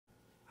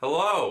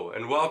Hello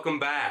and welcome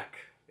back.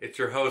 It's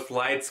your host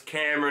Lights,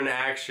 Camera, and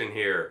Action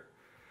here.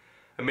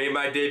 I made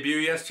my debut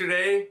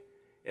yesterday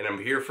and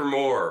I'm here for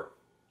more.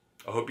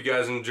 I hope you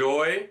guys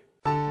enjoy.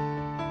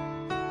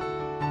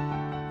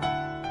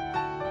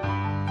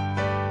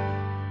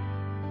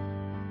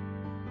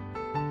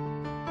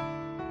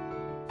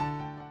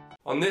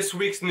 On this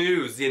week's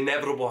news, the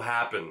inevitable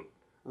happened.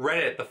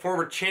 Reddit, the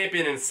former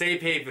champion and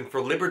safe haven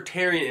for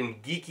libertarian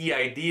and geeky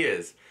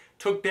ideas,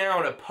 took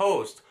down a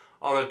post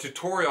on a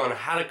tutorial on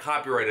how to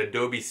copyright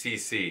Adobe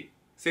CC.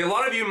 See, a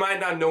lot of you might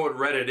not know what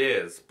Reddit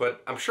is,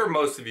 but I'm sure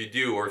most of you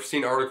do or have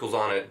seen articles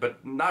on it,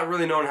 but not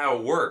really knowing how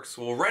it works.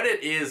 Well, Reddit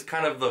is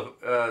kind of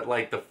the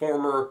like the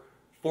former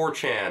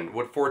 4chan,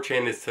 what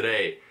 4chan is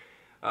today.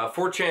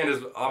 4chan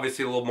is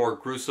obviously a little more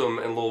gruesome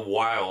and a little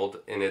wild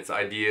in its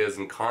ideas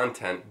and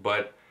content,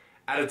 but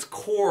at its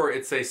core,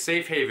 it's a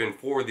safe haven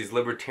for these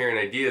libertarian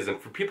ideas and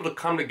for people to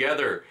come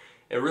together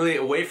and really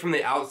away from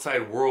the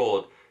outside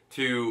world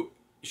to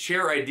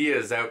share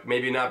ideas that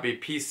maybe not be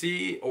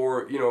PC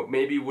or,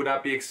 maybe would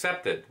not be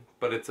accepted,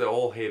 but it's a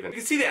whole haven. You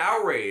can see the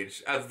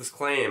outrage as this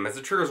claim as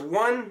it triggers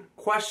one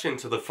question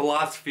to the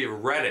philosophy of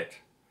Reddit.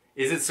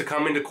 Is it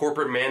succumbing to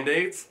corporate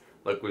mandates,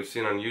 like we've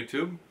seen on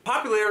YouTube?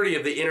 Popularity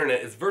of the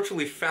internet is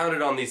virtually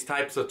founded on these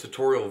types of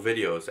tutorial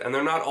videos, and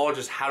they're not all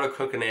just how to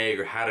cook an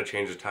egg or how to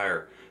change a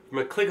tire. From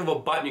a click of a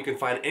button, you can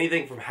find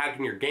anything from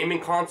hacking your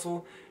gaming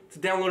console to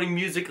downloading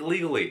music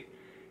illegally.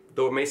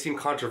 Though it may seem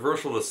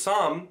controversial to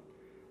some,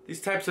 these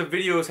types of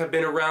videos have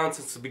been around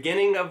since the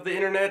beginning of the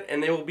internet,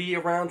 and they will be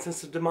around since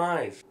the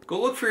demise.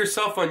 Go look for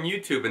yourself on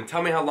YouTube and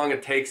tell me how long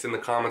it takes in the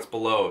comments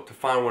below to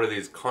find one of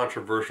these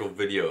controversial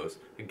videos.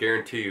 I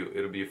guarantee you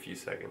it'll be a few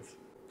seconds.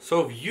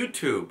 So if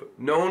YouTube,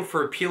 known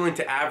for appealing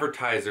to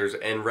advertisers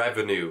and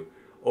revenue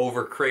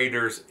over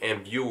creators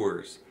and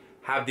viewers,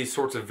 have these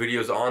sorts of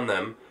videos on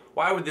them,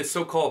 why would this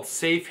so-called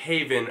safe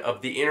haven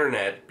of the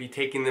internet be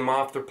taking them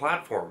off their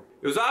platform?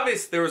 It was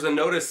obvious there was a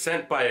notice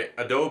sent by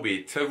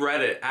Adobe to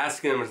Reddit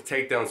asking them to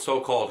take down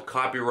so-called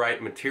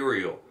copyright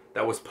material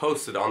that was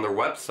posted on their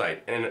website.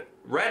 And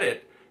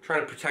Reddit,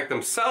 trying to protect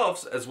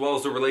themselves as well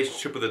as the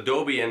relationship with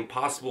Adobe and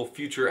possible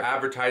future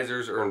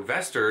advertisers or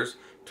investors,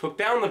 took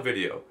down the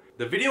video.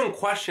 The video in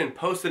question,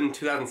 posted in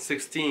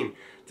 2016,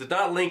 did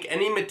not link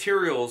any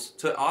materials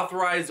to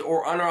authorized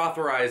or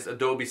unauthorized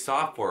Adobe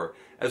software,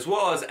 as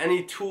well as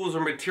any tools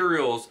or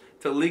materials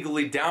to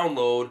legally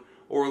download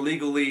or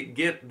legally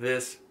get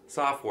this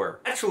software.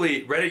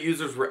 Actually, Reddit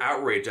users were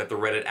outraged at the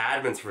Reddit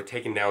admins for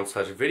taking down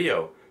such a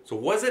video. So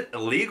was it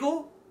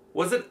illegal?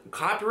 Was it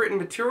copyrighted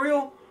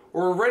material?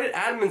 Or were Reddit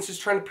admins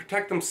just trying to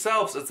protect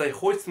themselves as they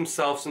hoist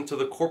themselves into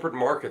the corporate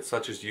market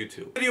such as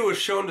YouTube? The video was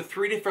shown to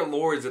 3 different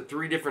lawyers at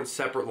 3 different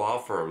separate law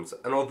firms,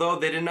 and although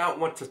they did not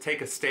want to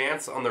take a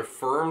stance on their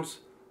firm's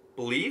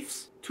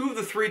beliefs, 2 of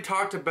the 3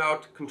 talked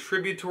about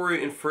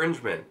contributory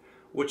infringement,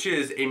 which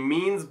is a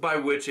means by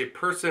which a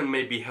person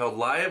may be held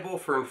liable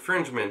for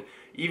infringement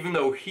even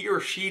though he or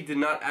she did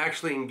not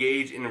actually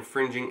engage in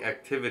infringing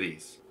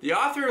activities. The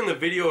author in the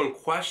video in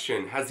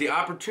question has the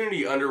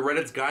opportunity under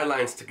Reddit's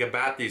guidelines to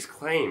combat these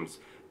claims,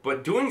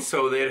 but doing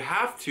so they'd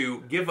have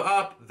to give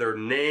up their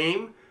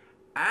name,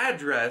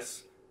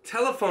 address,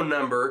 telephone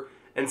number,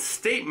 and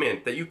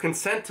statement that you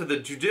consent to the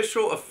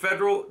judicial of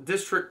federal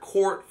district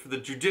court for the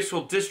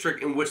judicial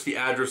district in which the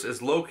address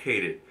is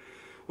located,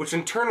 which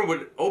in turn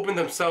would open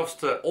themselves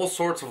to all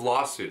sorts of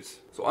lawsuits.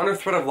 So under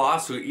threat of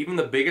lawsuit, even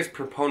the biggest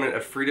proponent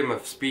of freedom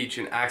of speech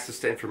and access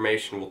to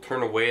information will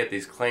turn away at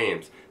these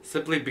claims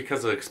simply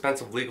because of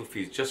expensive legal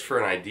fees just for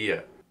an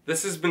idea.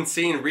 This has been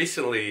seen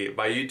recently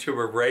by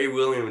YouTuber Ray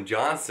William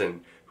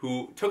Johnson,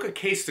 who took a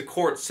case to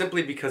court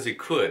simply because he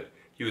could.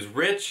 He was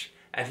rich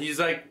and he's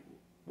like,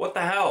 what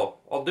the hell,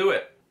 I'll do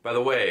it. By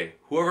the way,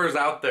 whoever is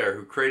out there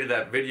who created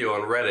that video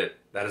on Reddit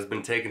that has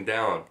been taken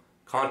down,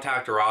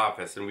 contact our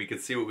office and we could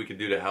see what we could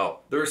do to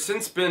help. There has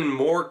since been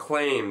more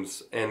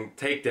claims and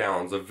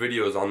takedowns of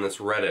videos on this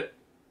Reddit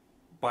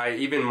by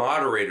even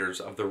moderators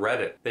of the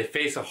Reddit. They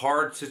face a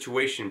hard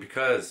situation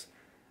because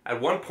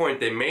at one point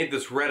they made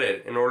this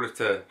Reddit in order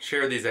to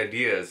share these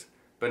ideas,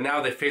 but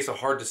now they face a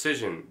hard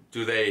decision.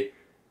 Do they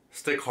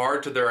stick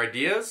hard to their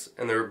ideas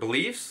and their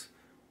beliefs,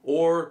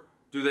 or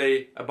do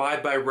they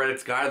abide by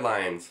Reddit's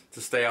guidelines to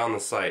stay on the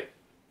site?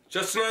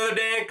 Just another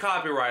day in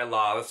copyright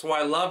law. That's why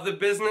I love the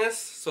business.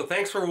 So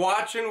thanks for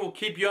watching. We'll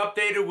keep you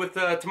updated with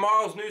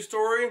tomorrow's news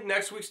story,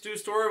 next week's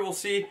news story. We'll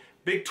see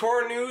big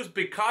torrent news,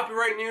 big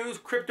copyright news,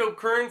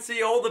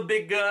 cryptocurrency, all the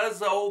big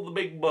all the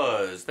big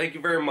buzz. Thank you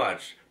very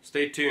much.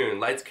 Stay tuned.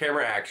 Lights,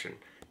 camera, action.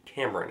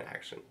 Camera in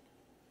action.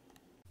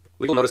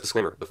 Legal notice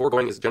disclaimer. The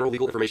foregoing is general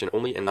legal information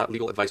only and not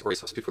legal advice or a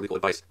substitute for legal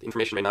advice. The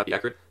information may not be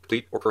accurate,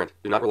 complete, or current.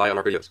 Do not rely on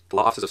our videos. The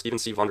law offices of Stephen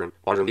C. Vondran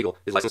Legal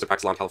is licensed to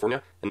practice law in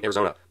California and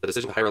Arizona. The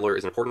decision to hire a lawyer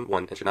is an important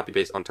one and should not be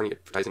based on attorney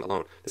advertising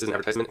alone. This is an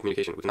advertisement and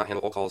communication. We cannot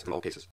handle all calls in all cases.